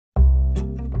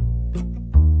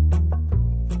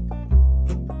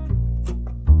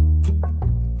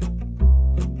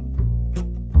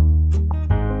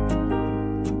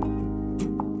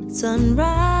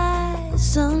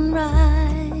Sunrise,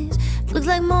 sunrise, looks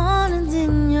like morning's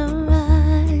in your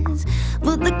eyes,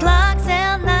 but the clock's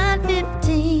out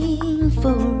 9:15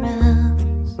 for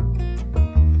rounds.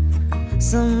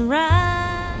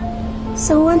 Sunrise.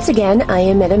 So once again, I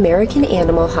am at American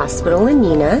Animal Hospital in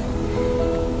Neenah,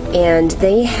 and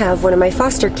they have one of my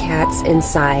foster cats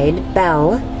inside,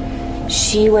 Belle.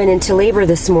 She went into labor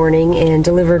this morning and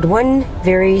delivered one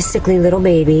very sickly little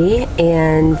baby,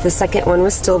 and the second one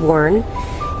was stillborn.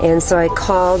 And so I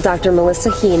called Dr.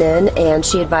 Melissa Heenan, and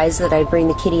she advised that I bring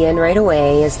the kitty in right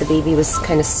away as the baby was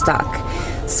kind of stuck.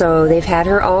 So they've had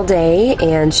her all day,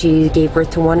 and she gave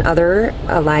birth to one other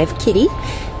alive kitty.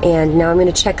 And now I'm going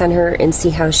to check on her and see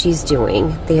how she's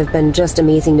doing. They have been just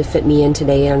amazing to fit me in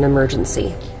today in an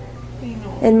emergency.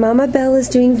 And Mama Belle is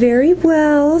doing very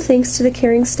well, thanks to the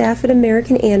caring staff at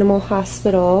American Animal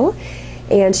Hospital.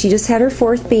 And she just had her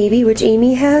fourth baby, which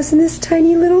Amy has in this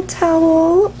tiny little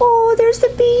towel. Oh, there's the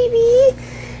baby.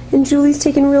 And Julie's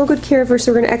taking real good care of her,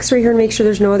 so we're going to x-ray her and make sure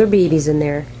there's no other babies in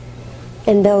there.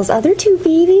 And Belle's other two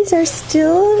babies are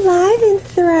still alive and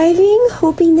thriving,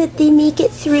 hoping that they make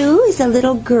it through as a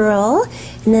little girl,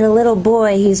 and then a little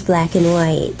boy who's black and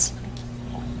white.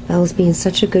 Belle's being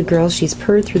such a good girl. She's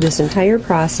purred through this entire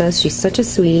process. She's such a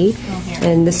sweetie.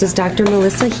 And this is Dr.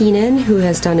 Melissa Heenan, who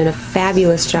has done a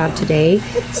fabulous job today,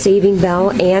 saving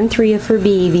Belle and 3 of her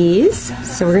babies.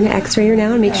 So we're going to x-ray her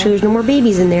now and make sure there's no more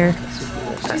babies in there.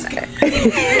 Let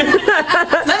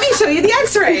me show you the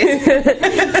x-rays.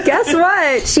 Guess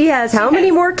what? She has how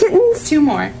many more kittens? 2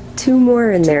 more. 2 more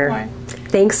in there. 2 more.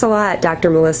 Thanks a lot, Dr.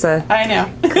 Melissa. I know.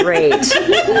 Great.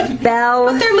 Belle.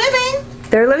 But they're living.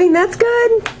 They're living, that's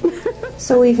good.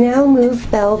 So we've now moved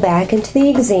Belle back into the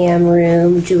exam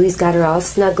room. Julie's got her all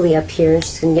snugly up here, and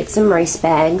she's going to get some rice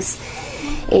bags.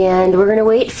 And we're going to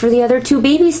wait for the other 2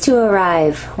 babies to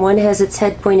arrive. One has its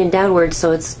head pointed downward,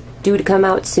 so it's due to come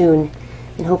out soon.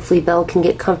 And hopefully Belle can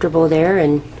get comfortable there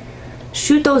and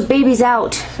shoot those babies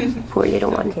out. Poor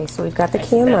little one. Okay, so we've got the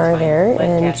KMR there,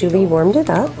 and Julie warmed it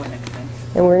up.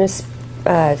 And we're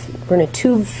going to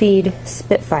tube feed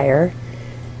Spitfire.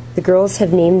 The girls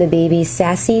have named the babies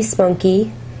Sassy,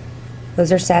 Spunky.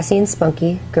 Those are Sassy and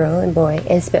Spunky, girl and boy,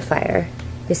 and Spitfire.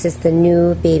 This is the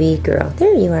new baby girl.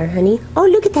 There you are, honey. Oh,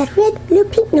 look at that red little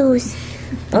pink nose.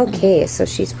 Okay, so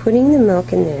she's putting the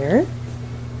milk in there.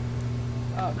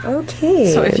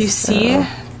 Okay. So if you see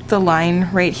the line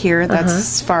right here, that's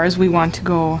as far as we want to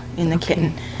go in the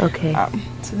kitten. Okay.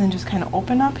 So then just kind of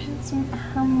open up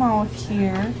her mouth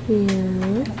here.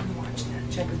 Yeah.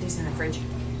 Should I put these in the fridge?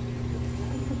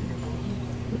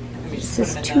 This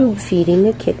is tube feeding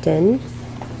the kitten.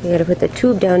 We gotta put the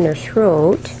tube down their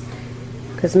throat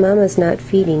because Mama's not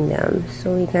feeding them,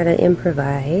 so we gotta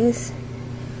improvise.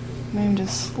 And I'm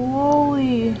just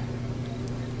slowly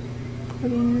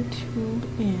putting the tube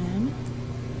in.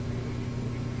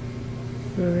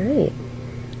 Alright.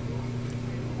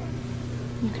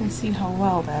 You can see how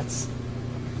well that's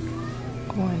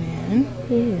going in.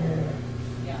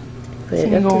 Yeah. Put So it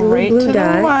you up go to the right blue to the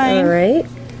dot. line. Alright.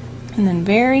 And then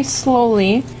very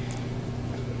slowly,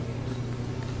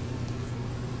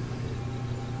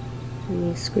 And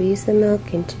you squeeze the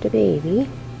milk into the baby.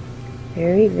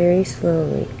 Very, very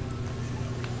slowly.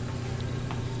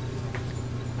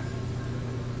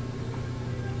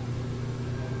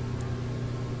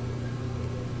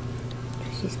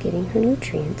 She's getting her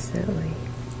nutrients that way.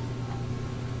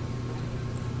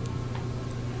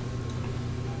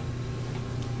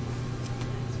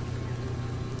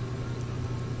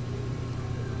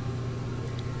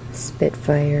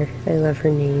 Spitfire. I love her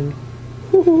name.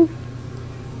 All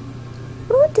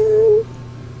done.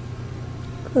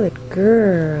 Good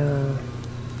girl.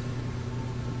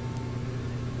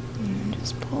 and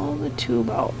just pull the tube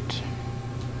out.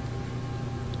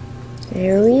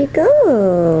 There we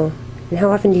go. And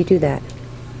how often do you do that?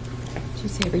 Did you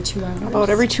say every 2 hours? About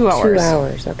every 2 hours. 2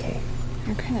 hours, okay.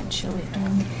 You're kind of chilly.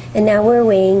 And now we're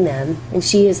weighing them, and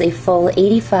she is a full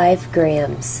 85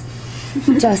 grams.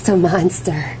 Just a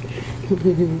monster. How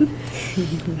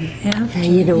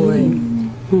you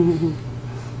doing?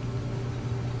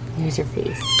 Here's your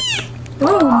face.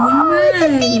 Oh, It's a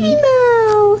baby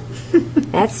Mo.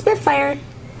 That's Spitfire.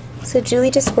 So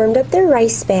Julie just warmed up their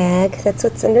rice bag. That's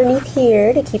what's underneath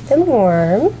here to keep them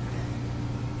warm.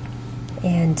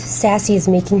 And Sassy is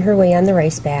making her way on the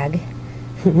rice bag.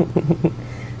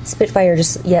 Spitfire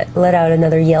just let out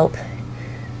another yelp.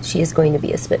 She is going to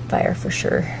be a Spitfire for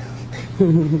sure.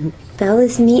 Belle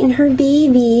is meeting her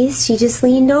babies. She just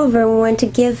leaned over and wanted to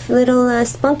give little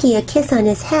Spunky a kiss on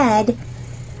his head.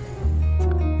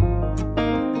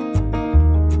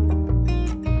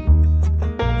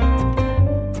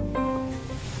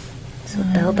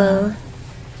 Belle Belle.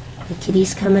 The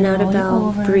kitty's coming out of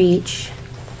Belle breech.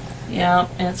 Yeah,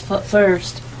 and it's foot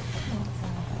first. So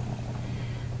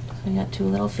we got 2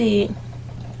 little feet.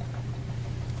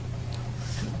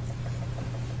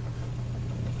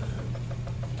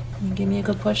 Can you give me a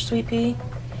good push, sweet pea?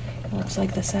 It looks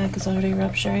like the sac is already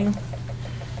rupturing.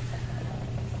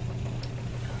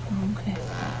 Okay.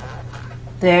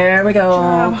 There we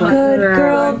go. Good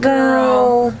girl,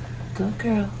 Belle. Good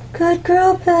girl. Good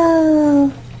girl,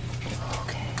 Belle.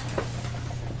 Okay.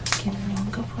 Give me one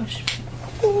good push.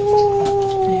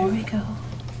 There we go.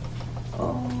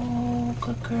 Oh,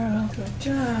 good girl. Good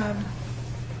job.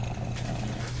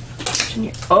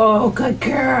 Oh, good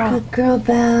girl. Good girl,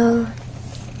 Belle.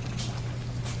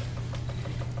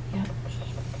 Yep.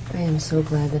 I am so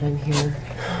glad that I'm here.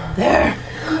 There.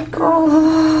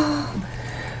 Oh.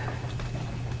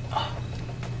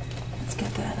 Let's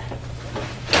get that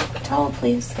towel,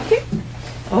 please.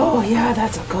 Oh, yeah,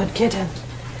 that's a good kitten.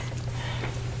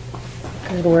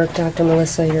 Good work, Dr.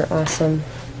 Melissa. You're awesome.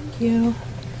 Thank you.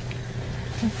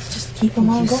 Let's just keep them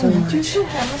all Thank you so going. Do you much. still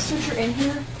have a suture in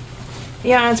here?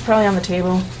 Yeah, it's probably on the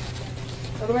table.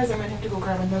 Otherwise, I might have to go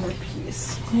grab another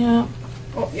piece. Yeah.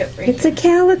 Oh, yep, right It's a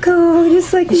calico,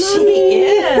 just like She Mommy.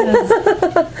 is.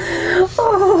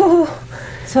 Oh,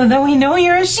 So then we know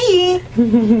you're a she.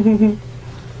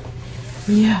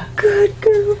 Yeah. good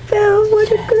girl, Belle. What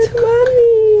a good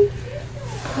mommy.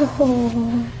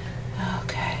 Oh.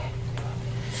 Okay.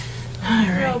 All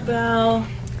right, Belle.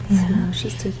 So now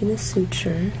she's taking the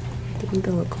suture, the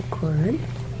umbilical cord.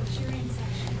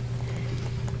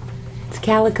 It's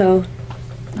calico.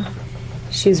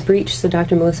 She was breached, so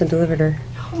Dr. Melissa delivered her.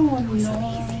 Oh, no.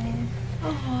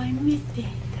 Oh, I missed it.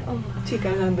 Oh, She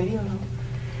got it on video now.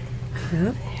 Yep.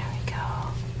 There we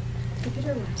go. look at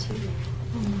her too.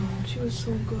 Oh, she was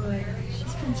so good.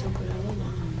 She's been so good all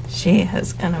along. She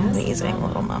is an amazing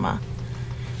little mama.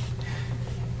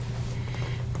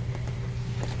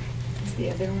 Is the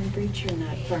other one breach or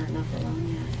not far enough along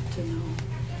yet to know?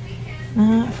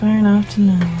 Not far enough to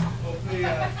know. Hopefully,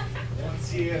 I'll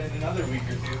see you in another week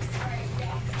or two.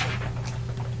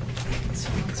 So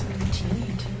it's a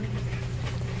routine too.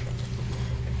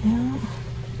 Yeah.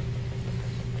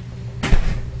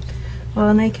 Well,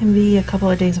 and they can be a couple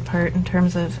of days apart in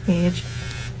terms of age.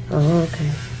 Oh,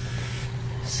 okay.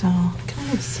 So, can I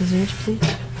have scissors, please?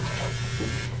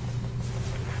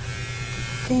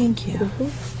 Thank you.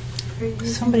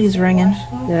 Somebody's ringing.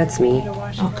 That's me.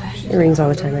 Okay. It rings all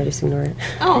the time. I just ignore it.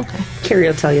 Oh, okay. Carrie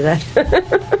will tell you that.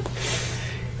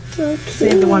 Okay.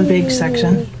 Save the one big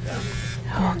section.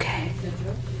 Okay.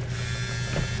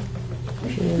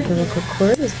 The umbilical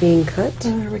cord is being cut.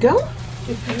 There we go.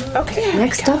 Okay.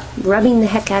 Next up, rubbing the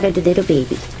heck out of the little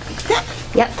baby.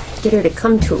 Yep, get her to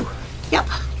come to. Yep.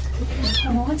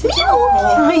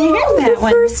 Oh, you heard that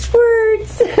one. First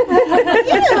words.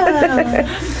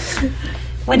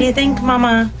 What do you think,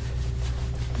 Mama?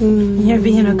 You're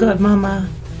being a good mama.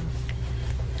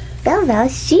 Belle,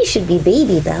 she should be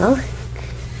baby Belle.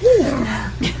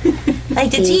 Yeah.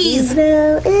 Like to Baby tease.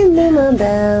 Belle and Mama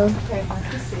Belle.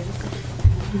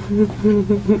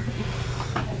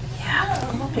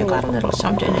 Yeah. You got a little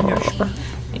something in your shirt.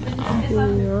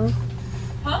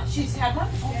 Huh? She's had one?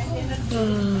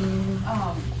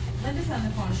 Linda's on the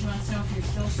phone. She wants to know if you're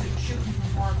still shooting for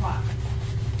 4 o'clock.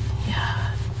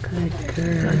 Yeah. Good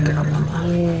girl.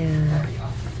 Yeah.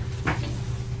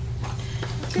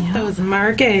 Look at those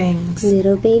markings.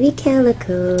 Little baby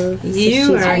calico. So You she's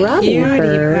are rubbing cutie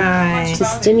her pie. to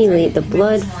stimulate the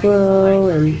blood flow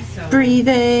and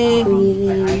Breathing.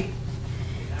 breathing.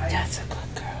 That's a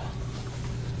good girl.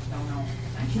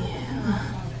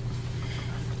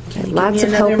 Get lots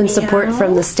of help and support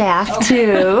from the staff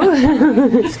too.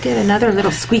 Let's get another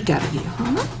little squeak out of you.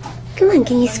 Come on,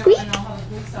 can you squeak?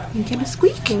 You get a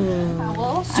squeak.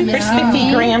 Super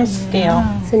spiffy gram scale.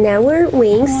 So now we're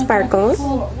weighing Sparkle.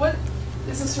 What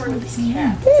is the story with this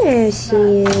cat? There she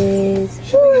is.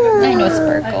 I know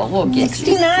Sparkle. We'll get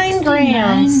you. 69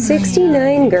 grams.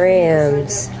 69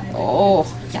 grams. Oh,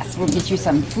 yes, we'll get you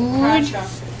some food.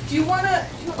 Do you want to?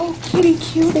 Oh, kitty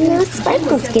cute. So now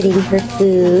Sparkle's getting her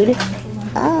food.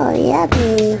 Oh,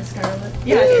 yummy.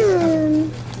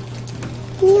 Yum.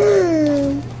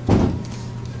 Yum.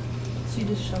 So you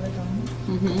just shove it down.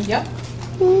 Yep.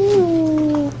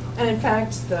 Mm. And in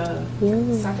fact, the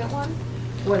Yum. second one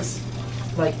was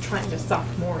like trying to suck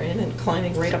more in and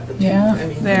climbing right up the tube. Yeah. I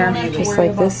mean, there. really. Just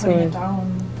like this Putting one. it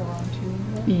down the wrong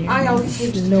tube. Yeah. I always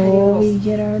give just a Slowly tiny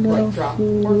get our little, little like drop or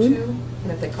food. two,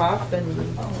 and if they cough, then you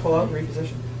pull out and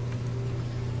reposition.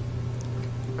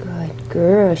 Good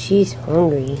girl, she's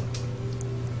hungry.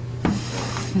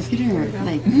 Look at her,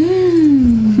 like,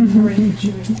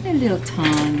 a little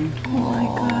tongue. Oh my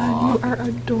god, you are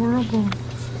adorable.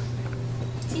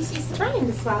 See, she's trying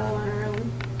to swallow on her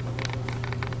own.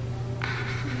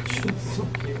 She's so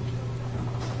cute.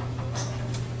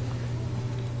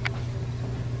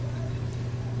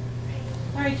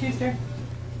 Alright, Schuster.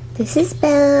 This is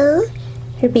Belle.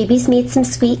 Her babies made some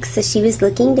squeaks, so she was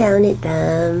looking down at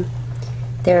them.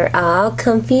 They're all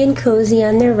comfy and cozy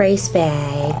on their rice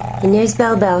bag. And there's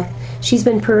Belle. She's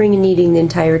been purring and eating the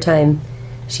entire time.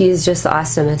 She is just the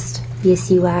awesomest. Yes,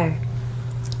 you are.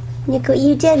 Look what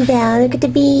you did, Belle. Look at the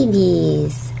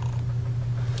babies.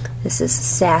 This is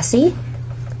Sassy,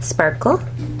 Sparkle,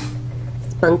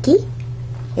 Spunky,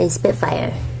 and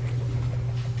Spitfire.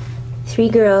 3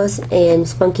 girls, and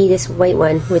Spunky, this white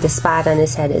one with a spot on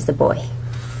his head, is the boy.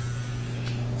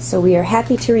 So we are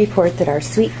happy to report that our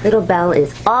sweet little Belle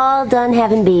is all done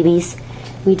having babies.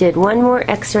 We did one more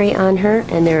x-ray on her,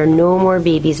 and there are no more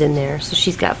babies in there. So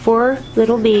she's got 4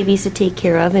 little babies to take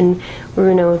care of, and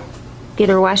we're going to get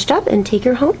her washed up and take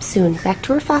her home soon, back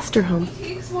to her foster home.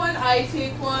 He takes one, I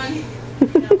take one.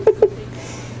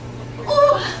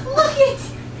 Oh, look it!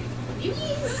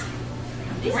 Babies!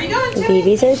 Where are you going, The Jay?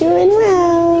 babies are doing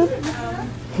well.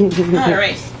 All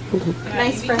right.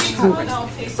 Nice fresh cover.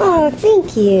 Oh,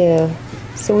 thank you.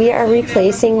 So we are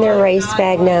replacing their rice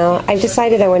bag now. I've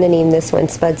decided I want to name this one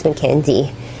Spuds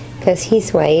Mackenzie because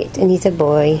he's white and he's a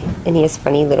boy and he has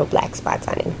funny little black spots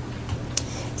on him.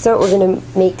 So we're going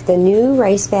to make the new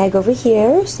rice bag over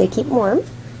here so they keep warm.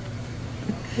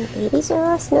 The babies are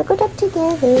all snuggled up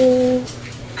together.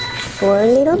 4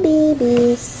 little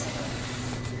babies.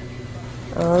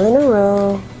 All in a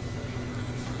row.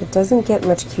 It doesn't get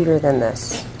much cuter than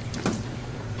this.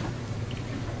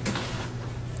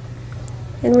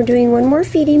 And we're doing one more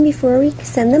feeding before we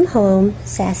send them home.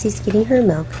 Sassy's getting her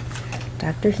milk.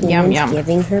 Dr. Heenan's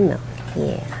giving her milk.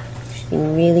 Yeah, she's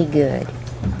been really good,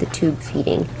 the tube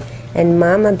feeding. And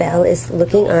Mama Belle is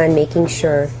looking on, making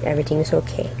sure everything's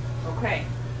okay. Okay.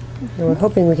 And we're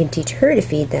hoping we can teach her to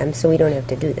feed them so we don't have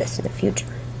to do this in the future.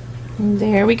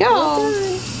 There we go.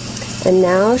 And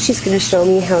now she's going to show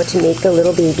me how to make the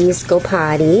little babies go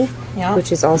potty,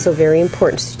 which is also very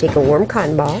important. So you take a warm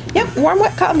cotton ball. Yep, warm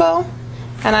wet cotton ball.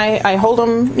 And I hold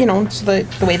them, you know, so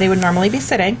the way they would normally be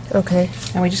sitting. Okay.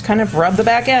 And we just kind of rub the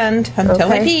back end until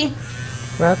they pee.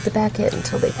 Rub the back end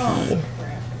until they pee.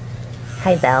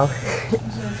 Hi, Belle.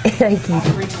 Hi,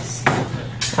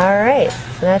 Kitty. All right.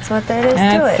 That's what that is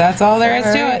to it. That's all there is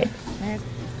to right. it.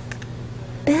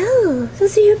 Belle,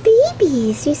 those are your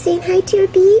babies. You saying hi to your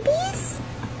babies?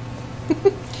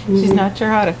 She's not sure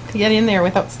how to get in there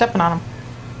without stepping on them.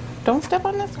 Don't step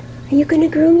on this one. Are you going to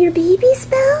groom your babies,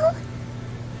 Belle?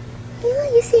 Yeah,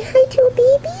 you say hi to your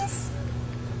babies?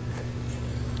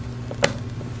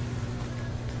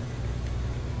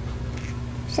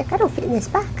 She's like, I don't fit in this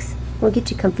box. We'll get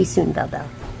you comfy soon, Belle.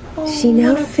 She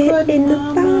now fit in the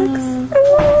box.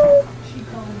 Oh,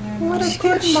 What a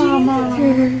good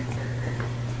mama.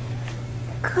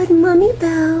 good mommy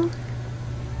Belle.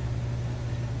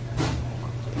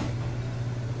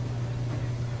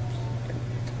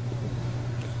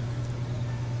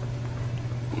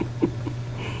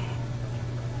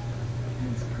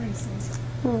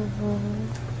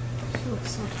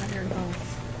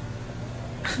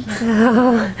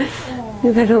 Oh,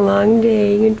 you've had a long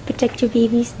day. You can protect your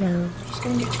babies now.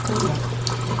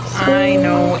 I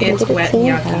know, it's wet and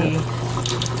yucky.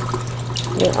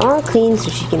 They're all clean so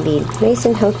she can be nice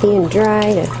and healthy and dry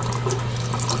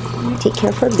to take care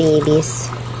of her babies.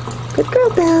 Good girl,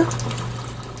 Belle.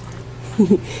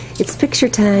 It's picture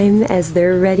time as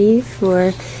they're ready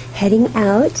for heading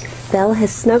out. Belle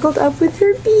has snuggled up with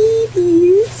her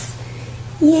babies.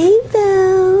 Yay,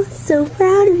 Belle. So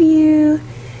proud of you.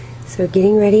 So we're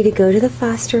getting ready to go to the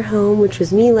foster home, which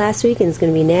was me last week, and it's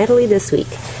going to be Natalie this week.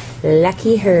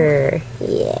 Lucky her.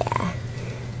 Yeah.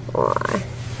 Aw.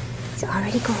 So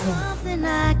already go home. Something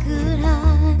I could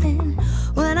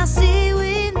hide when I see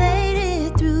we